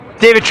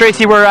David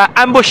Tracy, we're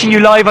ambushing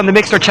you live on the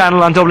Mixer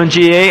channel on Dublin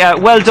GA.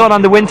 Well done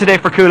on the win today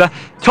for Cuala.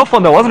 Tough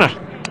one though, wasn't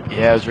it?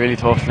 Yeah, it was really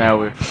tough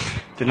now. We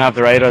didn't have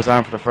the radars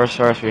on for the first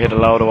verse. We hit a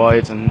load of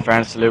wides, and in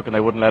fairness to Luke, and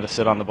they wouldn't let us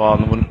sit on the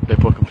ball, and they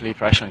put complete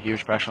pressure and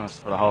huge pressure on us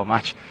for the whole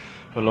match.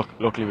 But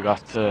luckily we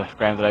got to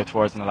ground it out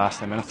towards in the last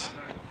 10 minutes.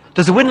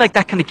 Does a win like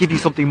that kind of give you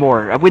something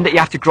more? A win that you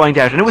have to grind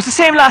out? And it was the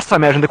same last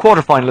time out in the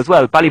quarter-final as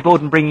well.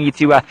 Ballyboden bringing you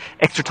to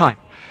extra time.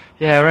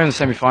 Yeah, around the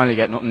semi-final you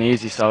get nothing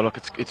easy, so look,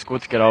 it's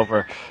good to get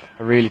over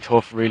a really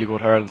tough, really good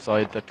hurling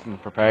side that can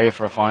prepare you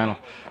for a final.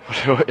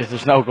 But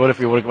it's no good if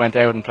we would have went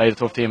out and played a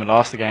tough team and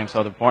lost the game,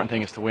 so the important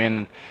thing is to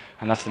win,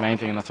 and that's the main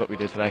thing, and that's what we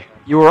did today.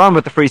 You were on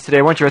with the freeze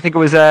today, weren't you? I think it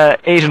was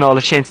 8-all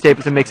as Shane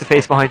Stapleton makes a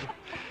face behind you.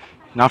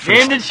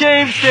 Named and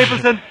shamed,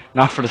 Stapleton.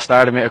 Not for the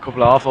start. I made a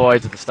couple of awful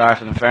wides at the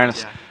start, and in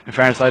fairness,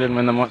 I didn't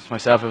win them much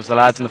myself. It was the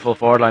lads in the full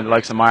forward line, the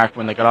likes of Mark.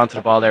 When they got onto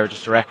the ball, they were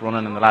just direct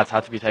running, and the lads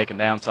had to be taken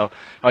down. So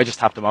I just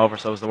tapped them over.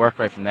 So it was the work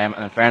rate from them.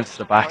 And in fairness to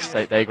the backs,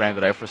 they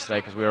grounded out for us today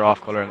because we were off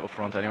colour and up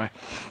front anyway.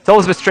 It's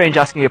always a bit strange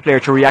asking a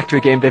player to react to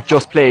a game they've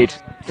just played.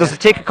 Does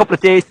it take a couple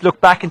of days to look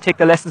back and take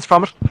the lessons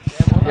from it?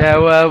 Yeah,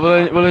 well,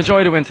 we'll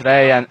enjoy the win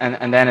today,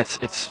 and then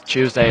it's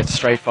Tuesday. It's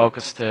straight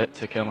focus to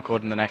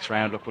Kilmacud in the next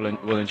round. Look,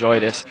 we'll enjoy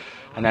this,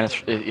 and then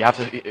you have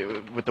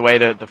to, with the way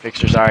the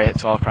fixtures are,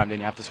 it's all crammed in.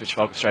 You have to switch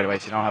focus straight away,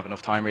 so you don't have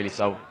enough time really.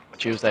 So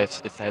Tuesday,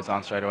 it's heads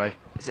on straight away.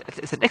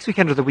 Is it next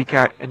weekend or the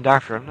weekend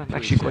after? I'm not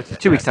actually quite.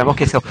 2 weeks time.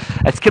 Okay, so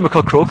it's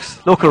Kilmacud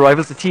Crokes, local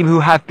rivals, the team who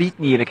have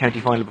beaten you in a county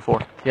final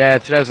before. Yeah,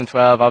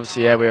 2012.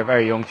 Obviously, yeah, we were a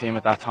very young team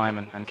at that time,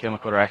 and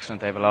Kilmacud are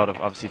excellent. They have a lot of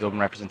obviously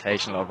Dublin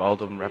representation, a lot of old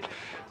Dublin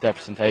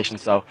representation.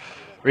 So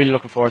really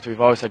looking forward to it.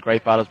 We've always had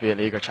great battles, be it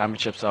league or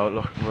championship. So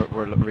look,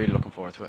 we're really looking forward to it.